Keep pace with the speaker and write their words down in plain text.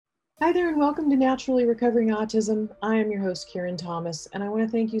Hi there, and welcome to Naturally Recovering Autism. I am your host, Karen Thomas, and I want to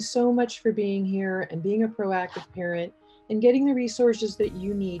thank you so much for being here and being a proactive parent and getting the resources that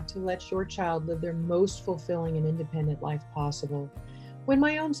you need to let your child live their most fulfilling and independent life possible. When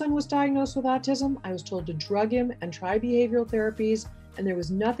my own son was diagnosed with autism, I was told to drug him and try behavioral therapies, and there was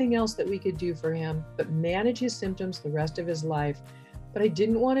nothing else that we could do for him but manage his symptoms the rest of his life. But I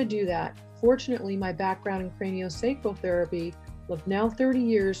didn't want to do that. Fortunately, my background in craniosacral therapy of now 30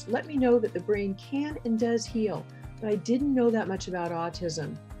 years let me know that the brain can and does heal, but I didn't know that much about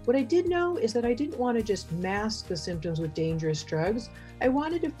autism. What I did know is that I didn't want to just mask the symptoms with dangerous drugs. I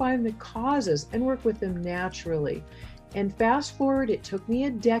wanted to find the causes and work with them naturally. And fast forward, it took me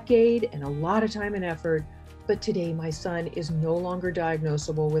a decade and a lot of time and effort, but today my son is no longer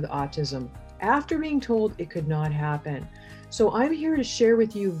diagnosable with autism after being told it could not happen. So I'm here to share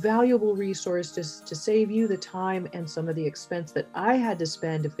with you valuable resources to save you the time and some of the expense that I had to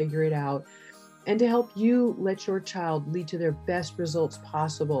spend to figure it out, and to help you let your child lead to their best results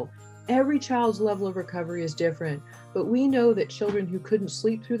possible. Every child's level of recovery is different, but we know that children who couldn't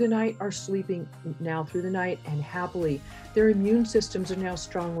sleep through the night are sleeping now through the night and happily. Their immune systems are now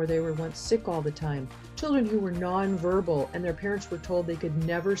strong where they were once sick all the time. Children who were nonverbal and their parents were told they could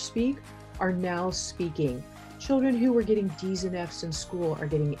never speak are now speaking. Children who were getting D's and F's in school are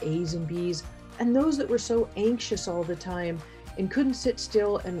getting A's and B's. And those that were so anxious all the time and couldn't sit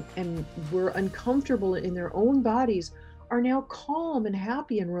still and were uncomfortable in their own bodies are now calm and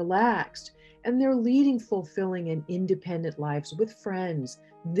happy and relaxed. And they're leading fulfilling and independent lives with friends.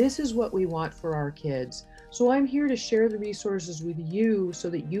 This is what we want for our kids. So I'm here to share the resources with you so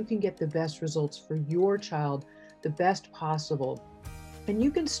that you can get the best results for your child, the best possible. And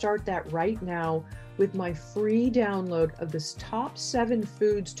you can start that right now with my free download of the top 7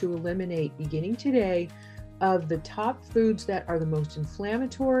 foods to eliminate beginning today, of the top foods that are the most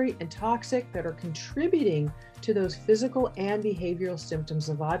inflammatory and toxic that are contributing to those physical and behavioral symptoms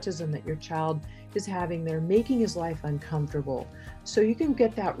of autism that your child is having. They're making his life uncomfortable. So you can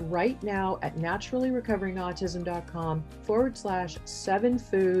get that right now at naturallyrecoveringautism.com/7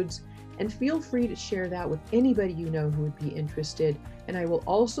 foods. And feel free to share that with anybody you know who would be interested. And I will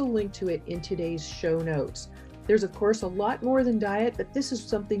also link to it in today's show notes. There's, of course, a lot more than diet, but this is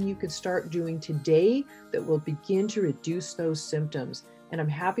something you could start doing today that will begin to reduce those symptoms. And I'm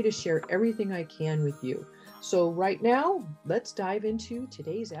happy to share everything I can with you. So right now, let's dive into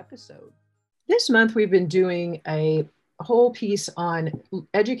today's episode. This month, we've been doing a whole piece on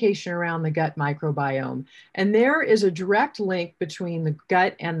education around the gut microbiome. And there is a direct link between the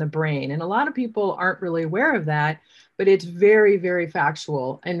gut and the brain. And a lot of people aren't really aware of that, but it's very, very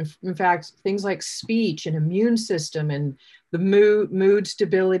factual. And in fact, things like speech and immune system and the mood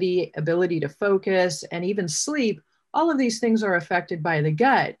stability, ability to focus, and even sleep, all of these things are affected by the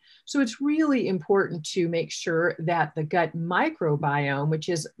gut. So it's really important to make sure that the gut microbiome, which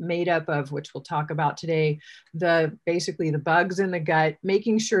is made up of, which we'll talk about today, basically the bugs in the gut,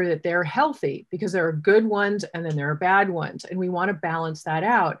 making sure that they're healthy, because there are good ones and then there are bad ones. And we want to balance that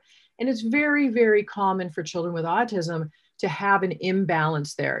out. And it's very, very common for children with autism to have an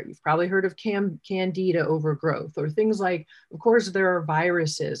imbalance there. You've probably heard of candida overgrowth, or things like, of course, there are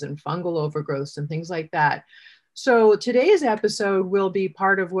viruses and fungal overgrowths and things like that. So today's episode will be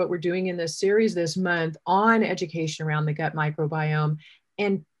part of what we're doing in this series this month on education around the gut microbiome.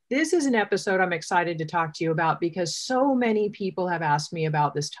 And this is an episode I'm excited to talk to you about because so many people have asked me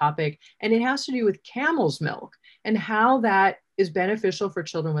about this topic, and it has to do with camel's milk and how that is beneficial for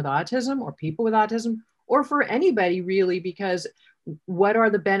children with autism or people with autism, or for anybody really, because what are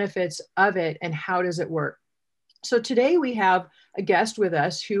the benefits of it and how does it work? So today we have a guest with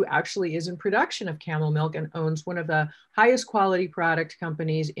us who actually is in production of camel milk and owns one of the highest quality product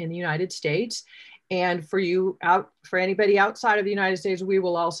companies in the United States. And for anybody outside of the United States, we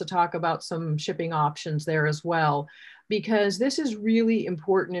will also talk about some shipping options there as well, because this is really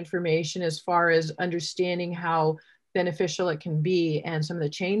important information as far as understanding how beneficial it can be and some of the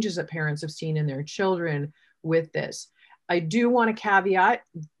changes that parents have seen in their children with this. I do want to caveat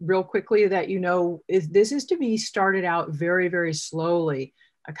real quickly that, this is to be started out very, very slowly,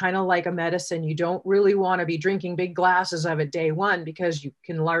 kind of like a medicine. You don't really want to be drinking big glasses of it day one, because you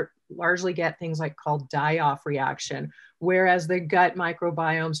can largely get things like called die-off reaction, whereas the gut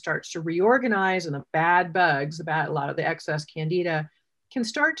microbiome starts to reorganize and the bad bugs, a lot of the excess candida can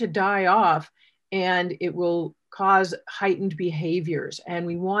start to die off, and it will cause heightened behaviors. And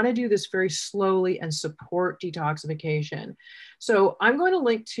we want to do this very slowly and support detoxification. So I'm going to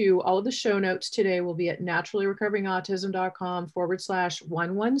link to all of the show notes today. Will be at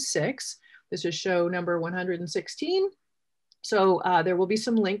naturallyrecoveringautism.com/116. This is show number 116. So there will be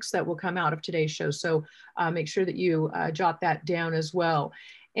some links that will come out of today's show. So make sure that you jot that down as well.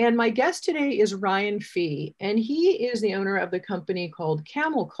 And my guest today is Ryan Fee, and he is the owner of the company called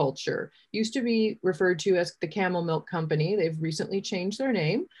Camel Culture. Used to be referred to as the Camel Milk Company. They've recently changed their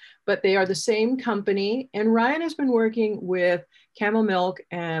name, but they are the same company. And Ryan has been working with camel milk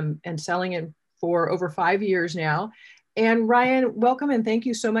and selling it for over 5 years now. And Ryan, welcome and thank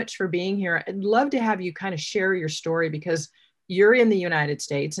you so much for being here. I'd love to have you kind of share your story because you're in the United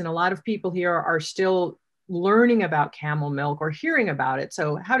States and a lot of people here are still learning about camel milk or hearing about it.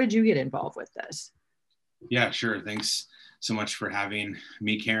 So how did you get involved with this? Yeah, sure. Thanks so much for having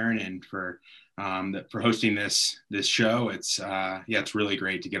me, Karen, and for hosting this show. It's it's really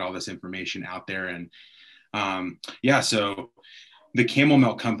great to get all this information out there. And so the Camel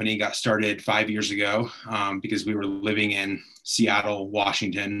Milk Company got started 5 years ago because we were living in Seattle,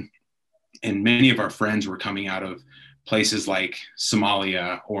 Washington, and many of our friends were coming out of places like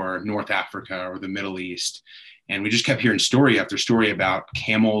Somalia or North Africa or the Middle East. And we just kept hearing story after story about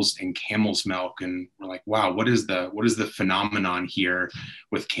camels and camel's milk. And we're like, wow, what is the phenomenon here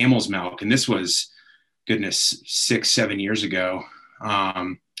with camel's milk? And this was, goodness, 6-7 years ago.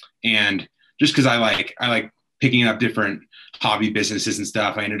 And just because I like picking up different hobby businesses and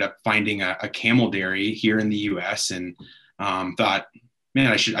stuff, I ended up finding a camel dairy here in the US and thought, man,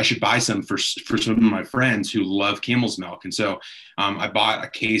 I should buy some for some of my friends who love camel's milk. And so I bought a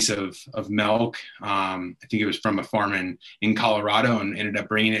case of milk. I think it was from a farm in Colorado, and ended up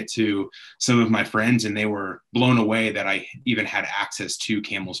bringing it to some of my friends, and they were blown away that I even had access to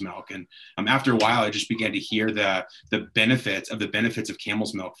camel's milk. And after a while, I just began to hear the benefits of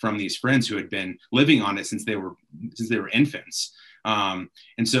camel's milk from these friends who had been living on it since they were infants. And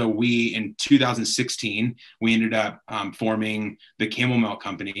so in 2016, we ended up forming the Camel Milk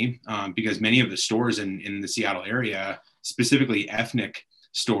Company because many of the stores in the Seattle area, specifically ethnic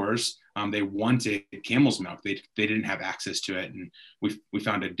stores, they wanted camel's milk. They didn't have access to it. And we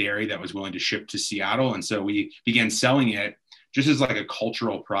found a dairy that was willing to ship to Seattle. And so we began selling it just as like a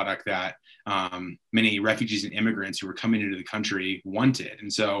cultural product that many refugees and immigrants who were coming into the country wanted.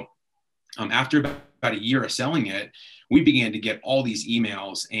 And so after about a year of selling it, we began to get all these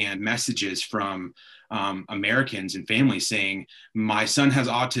emails and messages from Americans and families saying, my son has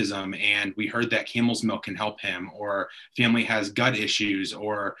autism and we heard that camel's milk can help him, or family has gut issues,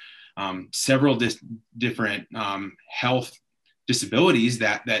 or several different health disabilities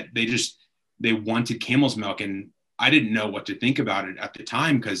that they wanted camel's milk. And I didn't know what to think about it at the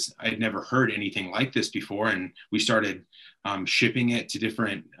time because I'd never heard anything like this before. And we started shipping it to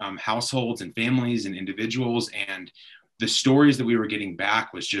different households and families and individuals. And the stories that we were getting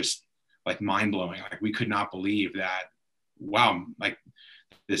back was just like mind blowing. Like we could not believe that, wow, like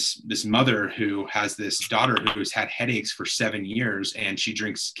this mother who has this daughter who's had headaches for 7 years and she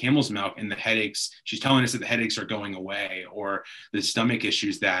drinks camel's milk and the headaches, she's telling us that the headaches are going away, or the stomach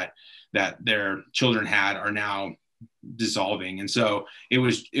issues that their children had are now dissolving. And so it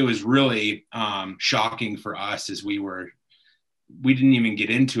was really shocking for us as we didn't even get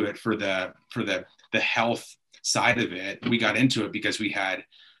into it for the health side of it. We got into it because we had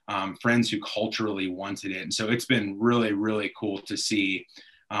friends who culturally wanted it. And so it's been really, really cool to see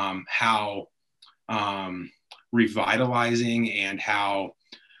how revitalizing and how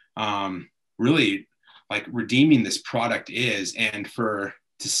really like redeeming this product is. And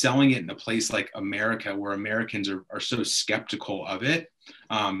to selling it in a place like America, where Americans are so skeptical of it.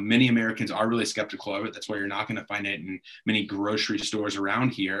 Many Americans are really skeptical of it. That's why you're not going to find it in many grocery stores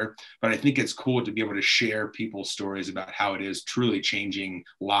around here. But I think it's cool to be able to share people's stories about how it is truly changing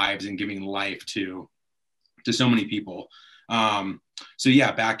lives and giving life to so many people. So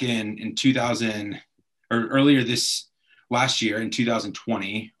yeah, back in 2000 or earlier this last year in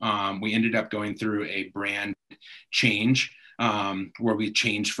 2020, we ended up going through a brand change. Where we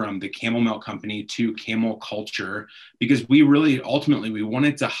changed from the Camel Milk Company to Camel Culture, because we really ultimately we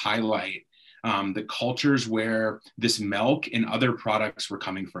wanted to highlight the cultures where this milk and other products were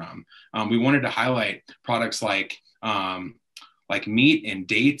coming from. We wanted to highlight products like meat and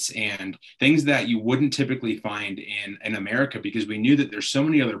dates and things that you wouldn't typically find in America, because we knew that there's so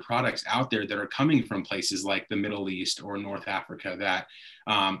many other products out there that are coming from places like the Middle East or North Africa that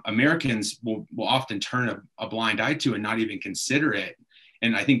Americans will often turn a blind eye to and not even consider it.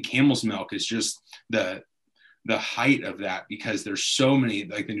 And I think camel's milk is just the height of that, because there's so many,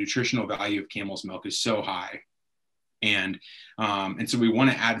 like the nutritional value of camel's milk is so high. And so we want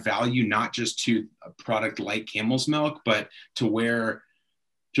to add value, not just to a product like camel's milk, but to where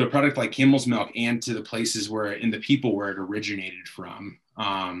to a product like Camel's milk and to the places where and the people where it originated from.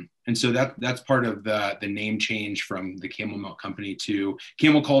 And so that's part of the name change from the Camel Milk Company to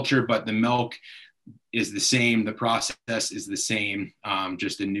Camel Culture, but the milk is the same. The process is the same,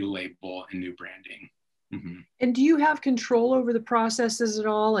 just a new label and new branding. Mm-hmm. And do you have control over the processes at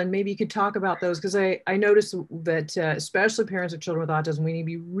all? And maybe you could talk about those, because I noticed that especially parents of children with autism, we need to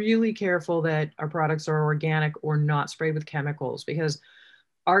be really careful that our products are organic or not sprayed with chemicals, because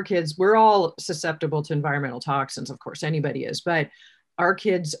our kids, we're all susceptible to environmental toxins, of course, anybody is, but our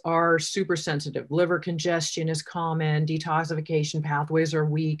kids are super sensitive. Liver congestion is common, detoxification pathways are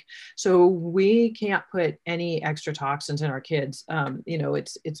weak. So we can't put any extra toxins in our kids.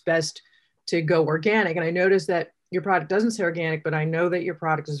 It's best to go organic. And I noticed that your product doesn't say organic, but I know that your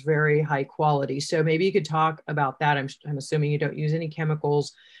product is very high quality. So maybe you could talk about that. I'm assuming you don't use any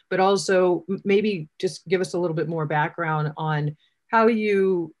chemicals, but also maybe just give us a little bit more background on how what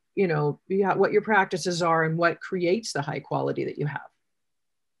your practices are and what creates the high quality that you have.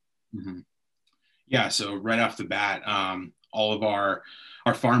 Mm-hmm. Yeah. So right off the bat, all of our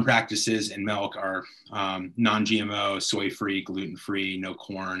farm practices and milk are non-GMO, soy-free, gluten-free, no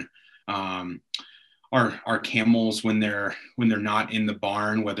corn. Our camels, when they're not in the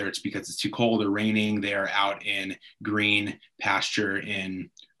barn, whether it's because it's too cold or raining, they are out in green pasture in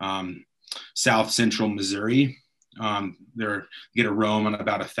South Central Missouri. They get to roam on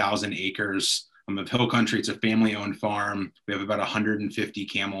about 1,000 acres of hill country. It's a family-owned farm. We have about 150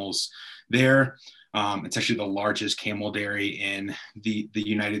 camels there. It's actually the largest camel dairy in the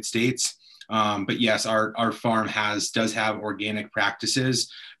United States. But yes, our farm does have organic practices.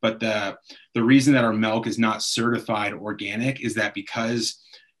 But the reason that our milk is not certified organic is that because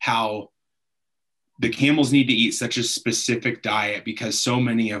how the camels need to eat such a specific diet, because so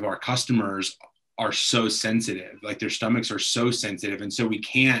many of our customers are so sensitive, like their stomachs are so sensitive. And so we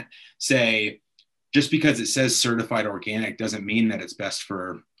can't say, just because it says certified organic doesn't mean that it's best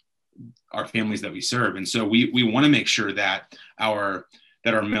for our families that we serve. And so we want to make sure that our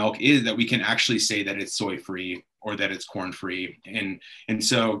milk that we can actually say that it's soy free or that it's corn free. And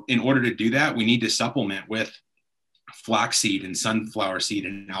so in order to do that, we need to supplement with flaxseed and sunflower seed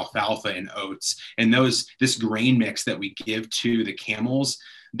and alfalfa and oats. And this grain mix that we give to the camels,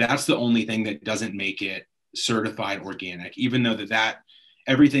 that's the only thing that doesn't make it certified organic, even though that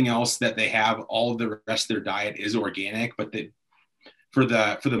everything else that they have, all of the rest of their diet is organic. But for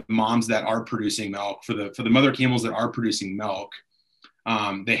the moms that are producing milk, for the mother camels that are producing milk,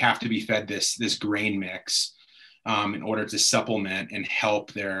 they have to be fed this grain mix in order to supplement and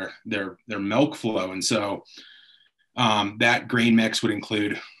help their milk flow. And so that grain mix would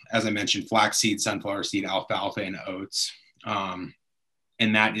include, as I mentioned, flaxseed, sunflower seed, alfalfa, and oats.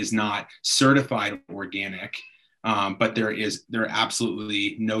 And that is not certified organic. But there are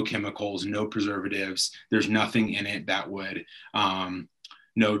absolutely no chemicals, no preservatives. There's nothing in it that would,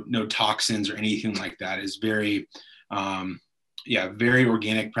 no toxins or anything like that. It's very, very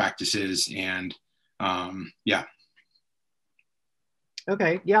organic practices. And yeah.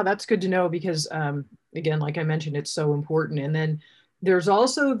 Okay. Yeah, that's good to know, because again, like I mentioned, it's so important. And then there's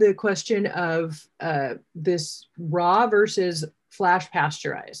also the question of this raw versus flash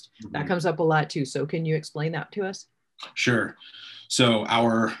pasteurized. Mm-hmm. That comes up a lot too. So can you explain that to us? Sure. So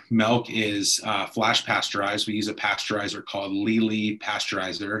our milk is flash pasteurized. We use a pasteurizer called Lely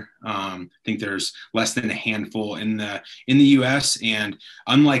pasteurizer. I think there's less than a handful in the U.S. And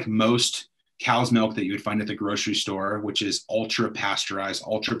unlike most cow's milk that you would find at the grocery store, which is ultra pasteurized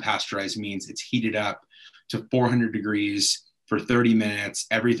means it's heated up to 400 degrees for 30 minutes.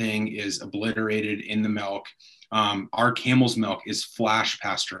 Everything is obliterated in the milk. Our camel's milk is flash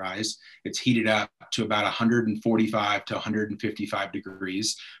pasteurized. It's heated up to about 145 to 155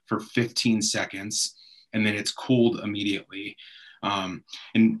 degrees for 15 seconds, and then it's cooled immediately.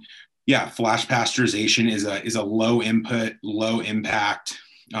 And yeah, flash pasteurization is a low input, low impact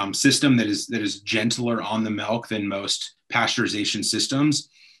system that is gentler on the milk than most pasteurization systems,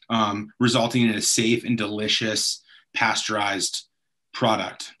 resulting in a safe and delicious pasteurized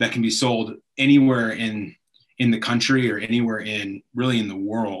product that can be sold anywhere in the country or anywhere in the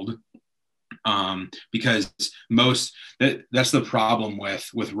world. Because that's the problem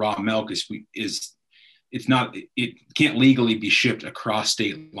with raw milk is it can't legally be shipped across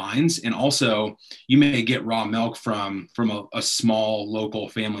state lines. And also you may get raw milk from a small local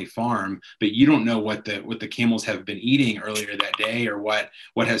family farm, but you don't know what the camels have been eating earlier that day, or what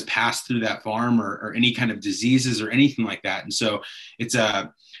has passed through that farm, or any kind of diseases or anything like that. And so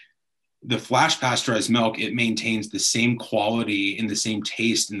the flash pasteurized milk, it maintains the same quality and the same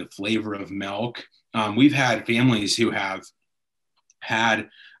taste and the flavor of milk. We've had families who have had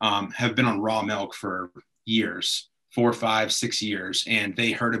have been on raw milk for years, 4, 5, 6 years, and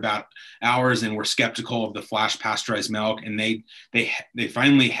they heard about ours and were skeptical of the flash pasteurized milk, and they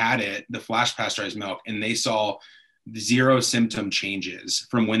finally had it, the flash pasteurized milk, and they saw zero symptom changes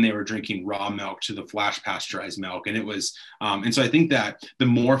from when they were drinking raw milk to the flash pasteurized milk. And it was and so I think that the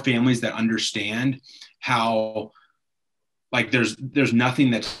more families that understand how, like, there's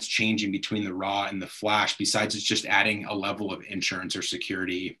nothing that's changing between the raw and the flash, besides it's just adding a level of insurance or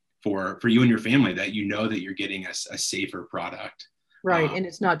security for you and your family, that you know that you're getting a safer product. Right. And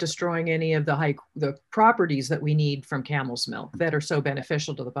it's not destroying any of the properties that we need from camel's milk that are so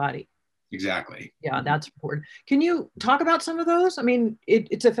beneficial to the body. Exactly. Yeah, that's important. Can you talk about some of those? I mean,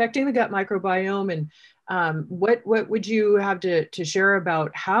 it's affecting the gut microbiome, and what would you have to share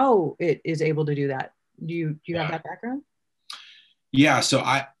about how it is able to do that? Do you have that background? Yeah. So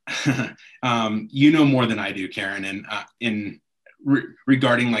you know more than I do, Karen, and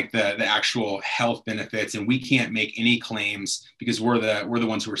regarding like the actual health benefits, and we can't make any claims because we're the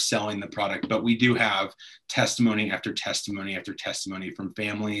ones who are selling the product, but we do have testimony after testimony after testimony from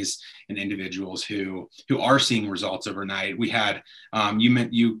families and individuals who are seeing results overnight. We had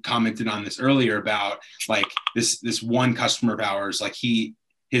you commented on this earlier about like this one customer of ours, like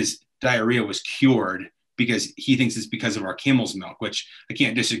his diarrhea was cured because he thinks it's because of our camel's milk, which I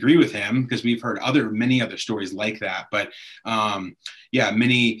can't disagree with him, because we've heard many other stories like that. But yeah,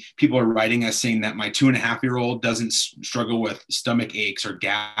 many people are writing us saying that my 2.5-year-old doesn't struggle with stomach aches or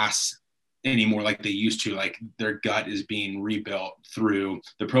gas anymore like they used to. Like, their gut is being rebuilt through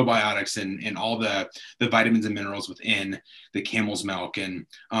the probiotics and all the vitamins and minerals within the camel's milk. And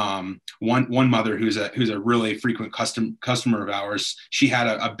one mother who's a really frequent customer of ours, she had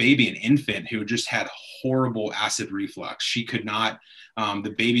a baby, an infant, who just had horrible acid reflux. She could not,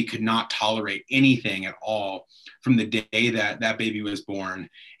 the baby could not tolerate anything at all from the day that baby was born.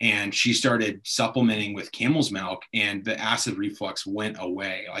 And she started supplementing with camel's milk, and the acid reflux went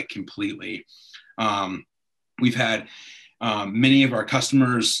away, like, completely. We've had many of our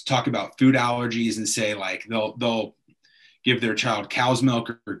customers talk about food allergies and say, like, they'll give their child cow's milk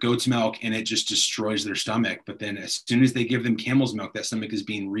or goat's milk and it just destroys their stomach. But then as soon as they give them camel's milk, that stomach is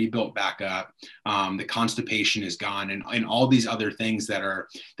being rebuilt back up. The constipation is gone, and all these other things that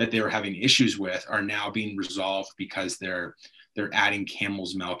they were having issues with are now being resolved because they're adding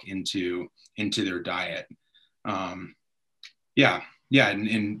camel's milk into their diet. And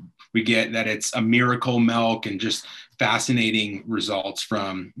we get that it's a miracle milk, and just fascinating results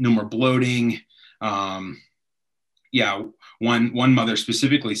from no more bloating. One mother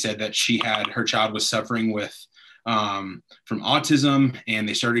specifically said that her child was suffering from autism, and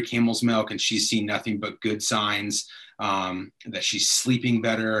they started camel's milk, and she's seen nothing but good signs, that she's sleeping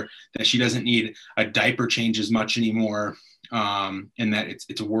better, that she doesn't need a diaper change as much anymore, and that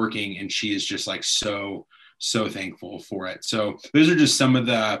it's working, and she is just like so thankful for it. So those are just some of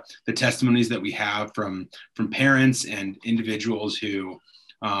the testimonies that we have from parents and individuals who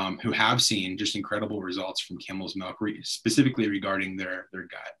have seen just incredible results from camel's milk, specifically regarding their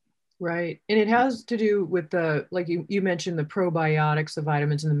gut. Right. And it has to do with like you mentioned, the probiotics, the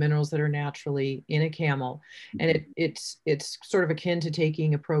vitamins and the minerals that are naturally in a camel. And it's sort of akin to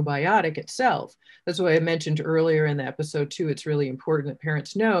taking a probiotic itself. That's why I mentioned earlier in the episode too, it's really important that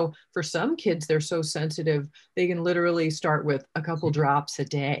parents know, for some kids, they're so sensitive, they can literally start with a couple drops a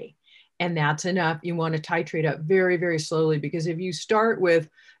day. And that's enough. You want to titrate up very, very slowly, because if you start with,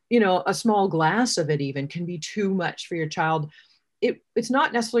 a small glass of it even can be too much for your child. It's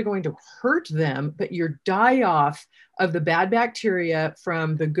not necessarily going to hurt them, but your die-off of the bad bacteria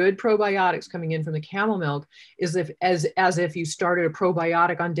from the good probiotics coming in from the camel milk is as if you started a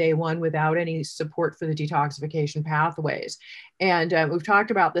probiotic on day one without any support for the detoxification pathways. And we've talked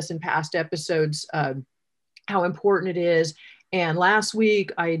about this in past episodes, how important it is. And last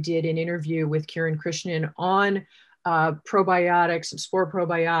week I did an interview with Kiran Krishnan on probiotics, spore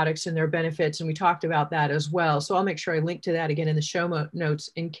probiotics and their benefits. And we talked about that as well. So I'll make sure I link to that again in the show notes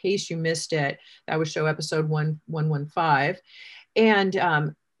in case you missed it. That was show episode 115.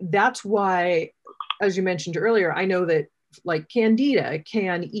 And that's why, as you mentioned earlier, I know that like candida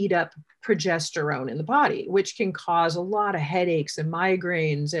can eat up progesterone in the body, which can cause a lot of headaches and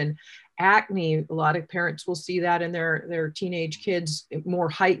migraines and acne. A lot of parents will see that in their teenage kids more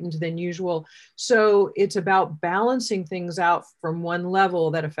heightened than usual. So it's about balancing things out from one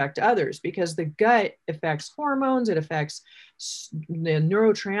level that affect others, because the gut affects hormones, it affects the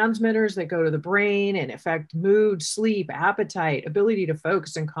neurotransmitters that go to the brain and affect mood, sleep, appetite, ability to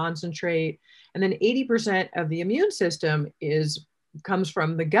focus and concentrate. And then 80% of the immune system comes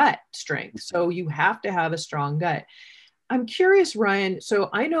from the gut strength. So you have to have a strong gut. I'm curious, Ryan. So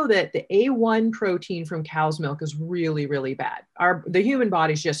I know that the A1 protein from cow's milk is really, really bad. The human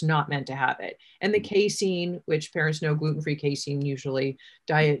body's just not meant to have it. And the casein, which parents know, gluten-free casein usually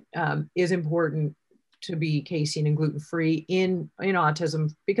diet is important to be casein and gluten-free in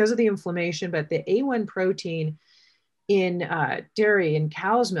autism because of the inflammation. But the A1 protein in dairy and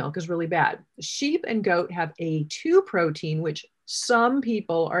cow's milk is really bad. Sheep and goat have A2 protein, which some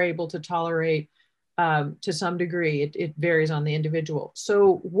people are able to tolerate to some degree. It varies on the individual.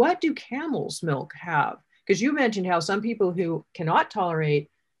 So what do camel's milk have? Because you mentioned how some people who cannot tolerate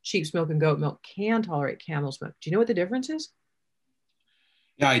sheep's milk and goat milk can tolerate camel's milk. Do you know what the difference is?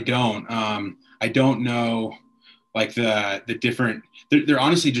 Yeah, I don't. I don't know like the different, there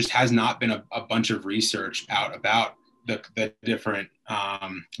honestly just has not been a bunch of research out about the different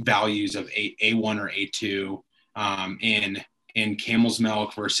values of A1 or A2 in camel's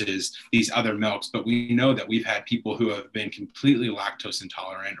milk versus these other milks. But we know that we've had people who have been completely lactose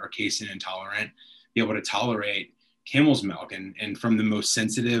intolerant or casein intolerant be able to tolerate camel's milk, and from the most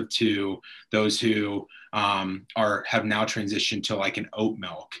sensitive to those who have now transitioned to like an oat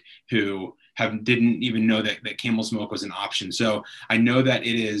milk, who didn't even know that camel's milk was an option. So I know that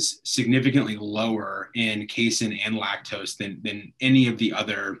it is significantly lower in casein and lactose than any of the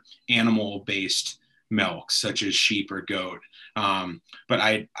other animal-based milks, such as sheep or goat. But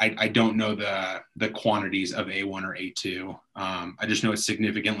I don't know the quantities of A1 or A2. I just know it's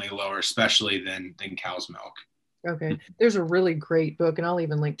significantly lower, especially than cow's milk. Okay. There's a really great book, and I'll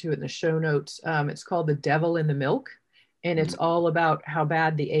even link to it in the show notes. It's called The Devil in the Milk, and it's all about how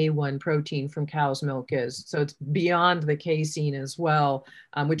bad the A1 protein from cow's milk is. So it's beyond the casein as well,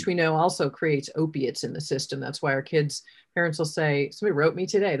 which we know also creates opiates in the system. That's why our parents will say, somebody wrote me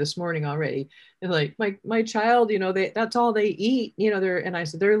today, this morning already, and like, my child, that's all they eat, and I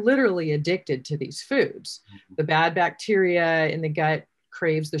said, they're literally addicted to these foods. The bad bacteria in the gut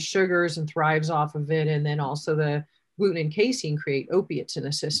craves the sugars and thrives off of it. And then also the gluten and casein create opiates in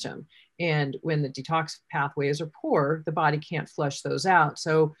the system. And when the detox pathways are poor, the body can't flush those out.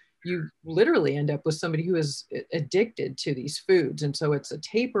 So you literally end up with somebody who is addicted to these foods. And so it's a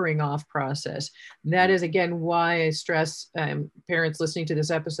tapering off process. And that is, again, why I stress parents listening to this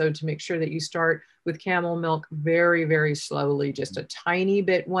episode to make sure that you start with camel milk very, very slowly, just a tiny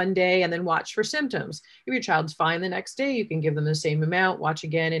bit one day, and then watch for symptoms. If your child's fine the next day, you can give them the same amount, watch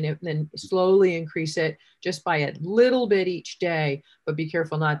again, and then slowly increase it just by a little bit each day. But be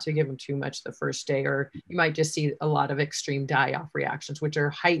careful not to give them too much the first day, or you might just see a lot of extreme die-off reactions, which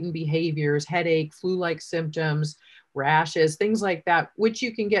are heightened behaviors, headache, flu-like symptoms, rashes, things like that, which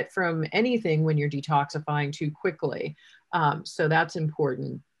you can get from anything when you're detoxifying too quickly. So that's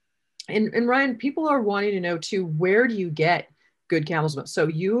important. And Ryan, people are wanting to know too, where do you get good camel's milk? So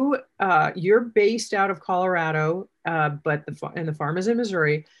you're based out of Colorado, but the farm is in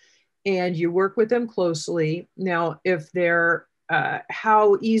Missouri, and you work with them closely. Now,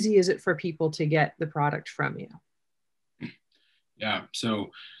 how easy is it for people to get the product from you? Yeah,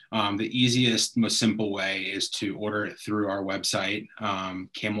 so the easiest, most simple way is to order it through our website,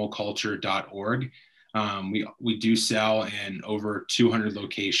 camelculture.org. We do sell in over 200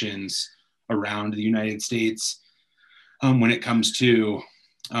 locations around the United States when it comes to,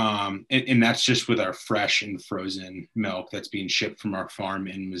 and that's just with our fresh and frozen milk that's being shipped from our farm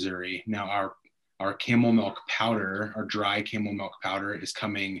in Missouri. Now our camel milk powder, our dry camel milk powder, is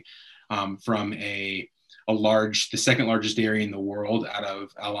coming from the second largest dairy in the world, out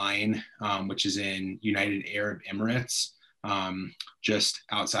of Al Ain, which is in United Arab Emirates, just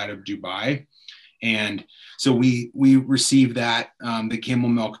outside of Dubai. And so we receive that, the camel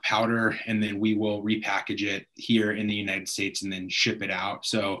milk powder, and then we will repackage it here in the United States and then ship it out.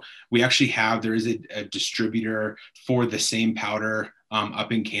 So we actually there is a distributor for the same powder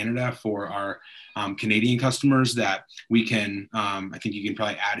up in Canada for our Canadian customers that we can, I think you can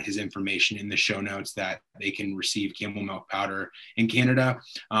probably add his information in the show notes, that they can receive camel milk powder in Canada.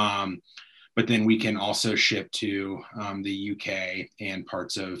 But then we can also ship to the UK and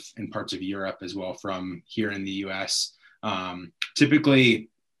parts of Europe as well from here in the US. Typically,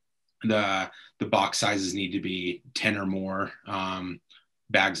 the box sizes need to be 10 or more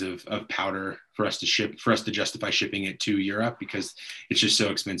bags of powder for us to justify shipping it to Europe, because it's just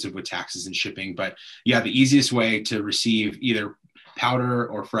so expensive with taxes and shipping. But yeah, the easiest way to receive either powder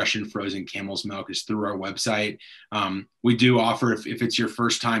or fresh and frozen camel's milk is through our website. We do offer, if it's your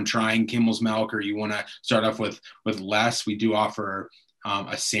first time trying camel's milk, or you want to start off with less, we do offer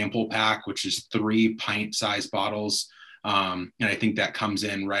a sample pack, which is 3 pint-sized bottles. And I think that comes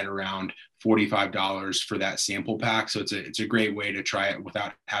in right around $45 for that sample pack. So it's a great way to try it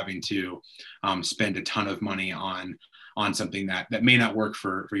without having to spend a ton of money on something that may not work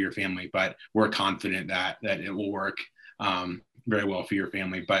for your family, but we're confident that it will work very well for your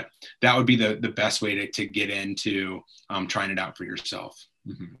family. But that would be the best way to get into trying it out for yourself.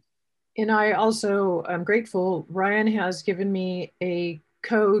 Mm-hmm. And I also am grateful. Ryan has given me a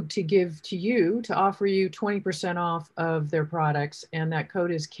code to give to you to offer you 20% off of their products. And that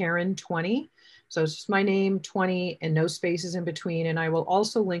code is Karen20. So it's just my name, 20, and no spaces in between. And I will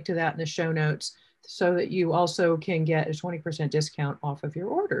also link to that in the show notes so that you also can get a 20% discount off of your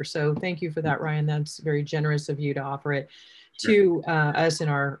order. So thank you for that, Ryan. That's very generous of you to offer it to us in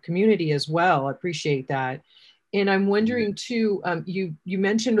our community as well. I appreciate that. And I'm wondering too, you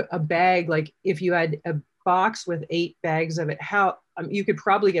mentioned a bag, like if you had a box with 8 bags of it, how you could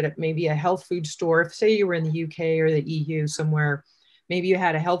probably get it maybe a health food store. If say you were in the UK or the EU somewhere, maybe you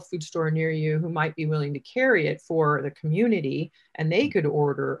had a health food store near you who might be willing to carry it for the community, and they could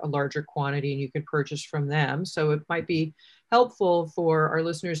order a larger quantity and you could purchase from them. So it might be helpful for our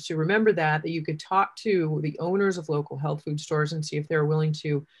listeners to remember that you could talk to the owners of local health food stores and see if they're willing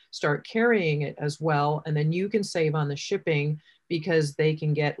to start carrying it as well. And then you can save on the shipping because they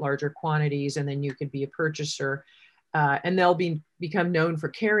can get larger quantities, and then you could be a purchaser. And they'll become known for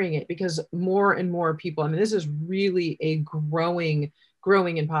carrying it because more and more people, I mean, this is really a growing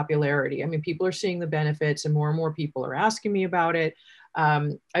in popularity. I mean, people are seeing the benefits and more people are asking me about it.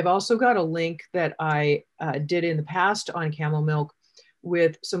 I've also got a link that I did in the past on camel milk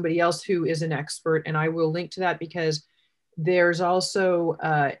with somebody else who is an expert, and I will link to that because there's also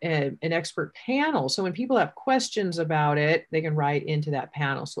an expert panel. So when people have questions about it, they can write into that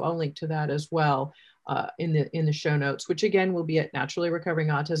panel. So I'll link to that as well in the show notes, which again will be at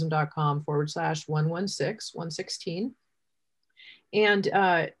naturallyrecoveringautism.com/116.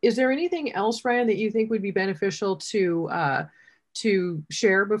 And is there anything else, Ryan, that you think would be beneficial to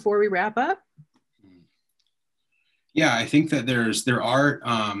share before we wrap up? Yeah, I think that there are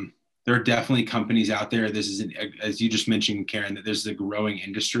definitely companies out there. This is, as you just mentioned, Karen, that this is a growing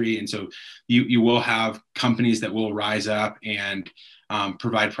industry. And so you will have companies that will rise up and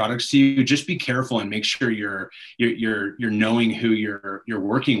provide products to you. Just be careful and make sure you're knowing who you're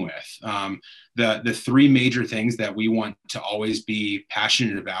working with. The 3 major things that we want to always be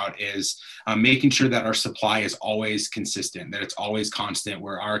passionate about is making sure that our supply is always consistent, that it's always constant,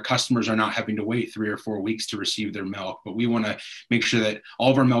 where our customers are not having to wait 3 or 4 weeks to receive their milk. But we want to make sure that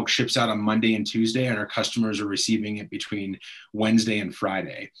all of our milk ships out on Monday and Tuesday, and our customers are receiving it between Wednesday and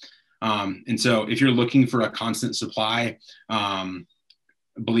Friday. And so if you're looking for a constant supply,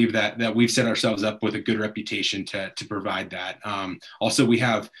 believe that we've set ourselves up with a good reputation to provide that. Also, we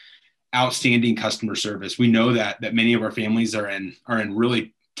have outstanding customer service. We know that many of our families are in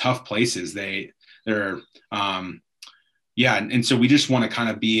really tough places. And so we just want to kind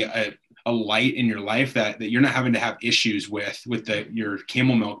of be a light in your life that you're not having to have issues with your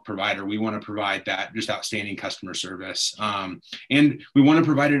camel milk provider. We want to provide that just outstanding customer service. And we want to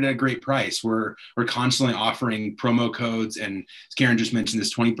provide it at a great price. We're constantly offering promo codes, and as Karen just mentioned,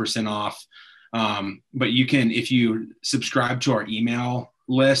 this 20% off. But you can, if you subscribe to our email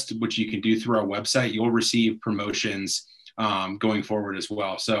list, which you can do through our website, you'll receive promotions going forward as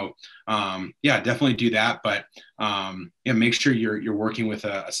well. So definitely do that. But make sure you're working with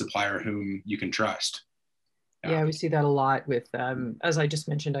a supplier whom you can trust. Yeah, we see that a lot with, as I just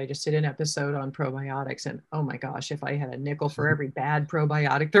mentioned, I just did an episode on probiotics, and oh my gosh, if I had a nickel for every bad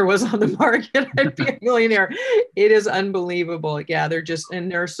probiotic there was on the market, I'd be a millionaire. It is unbelievable. Yeah,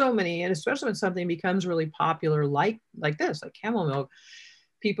 and there are so many, and especially when something becomes really popular like this, like camel milk,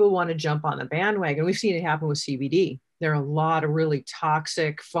 people want to jump on the bandwagon. We've seen it happen with CBD. There are a lot of really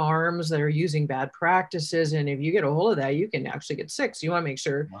toxic farms that are using bad practices. And if you get a hold of that, you can actually get sick. So you want to make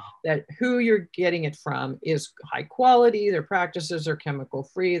sure that who you're getting it from is high quality, their practices are chemical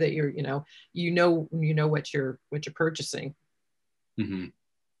free, that you know what you're purchasing. Mm-hmm.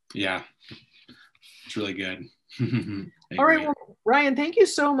 Yeah, it's really good. All right. Well, Ryan, thank you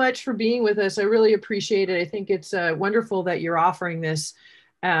so much for being with us. I really appreciate it. I think it's wonderful that you're offering this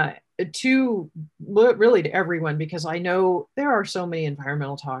to everyone, because I know there are so many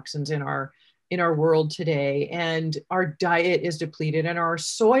environmental toxins in our world today, and our diet is depleted and our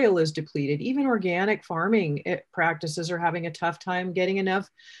soil is depleted. Even organic farming practices are having a tough time getting enough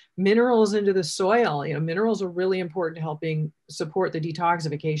minerals into the soil. Minerals are really important to helping support the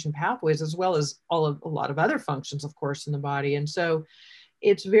detoxification pathways, as well as a lot of other functions, of course, in the body. And so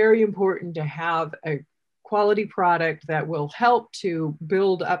it's very important to have a quality product that will help to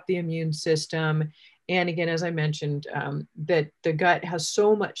build up the immune system And again, as I mentioned, that the gut has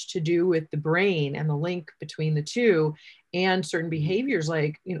so much to do with the brain and the link between the two, and certain behaviors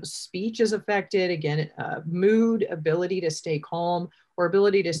like, speech is affected, again, mood, ability to stay calm or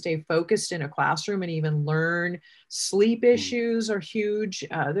ability to stay focused in a classroom and even learn. Sleep issues are huge.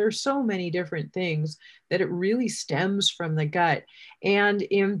 There's so many different things that it really stems from the gut. And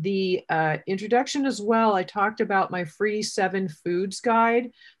in the introduction as well, I talked about my free 7 foods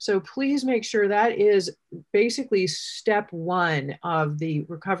guide. So please make sure that is basically step 1 of the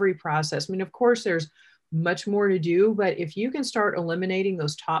recovery process. I mean, of course, there's much more to do, but if you can start eliminating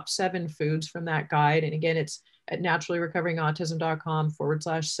those top 7 foods from that guide, and again, it's at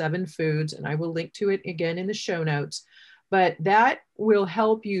naturallyrecoveringautism.com/7 foods, and I will link to it again in the show notes. But that will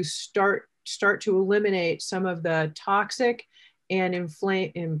help you start to eliminate some of the toxic and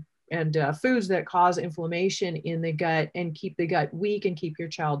foods that cause inflammation in the gut and keep the gut weak and keep your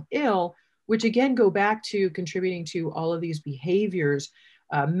child ill, which again go back to contributing to all of these behaviors.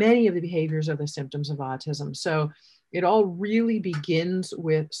 Many of the behaviors are the symptoms of autism. So it all really begins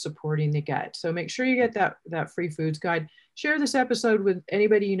with supporting the gut. So make sure you get that free foods guide. Share this episode with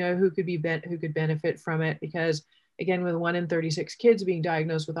anybody you know who could benefit from it, because again, with 1 in 36 kids being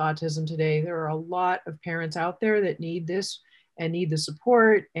diagnosed with autism today, there are a lot of parents out there that need this and need the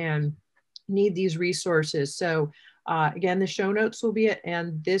support and need these resources. So again, the show notes will be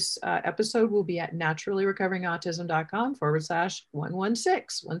and this episode will be at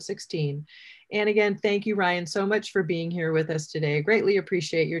naturallyrecoveringautism.com/116. And again, thank you, Ryan, so much for being here with us today. I greatly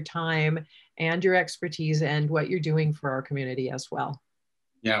appreciate your time and your expertise and what you're doing for our community as well.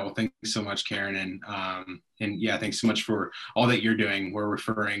 Yeah, well, thank you so much, Karen. And yeah, thanks so much for all that you're doing. We're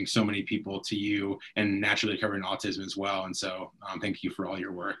referring so many people to you and Naturally Recovering Autism as well. And so thank you for all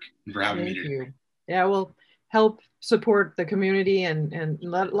your work and for having me today. Thank you. Yeah, we'll help support the community, and a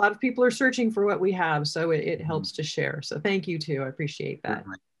lot of people are searching for what we have. So it helps to share. So thank you too. I appreciate that.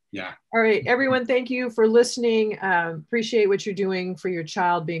 Yeah. All right, everyone, thank you for listening. Appreciate what you're doing for your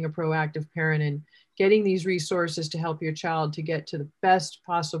child, being a proactive parent and getting these resources to help your child to get to the best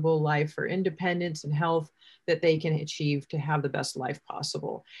possible life for independence and health that they can achieve to have the best life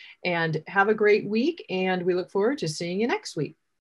possible. And have a great week. And we look forward to seeing you next week.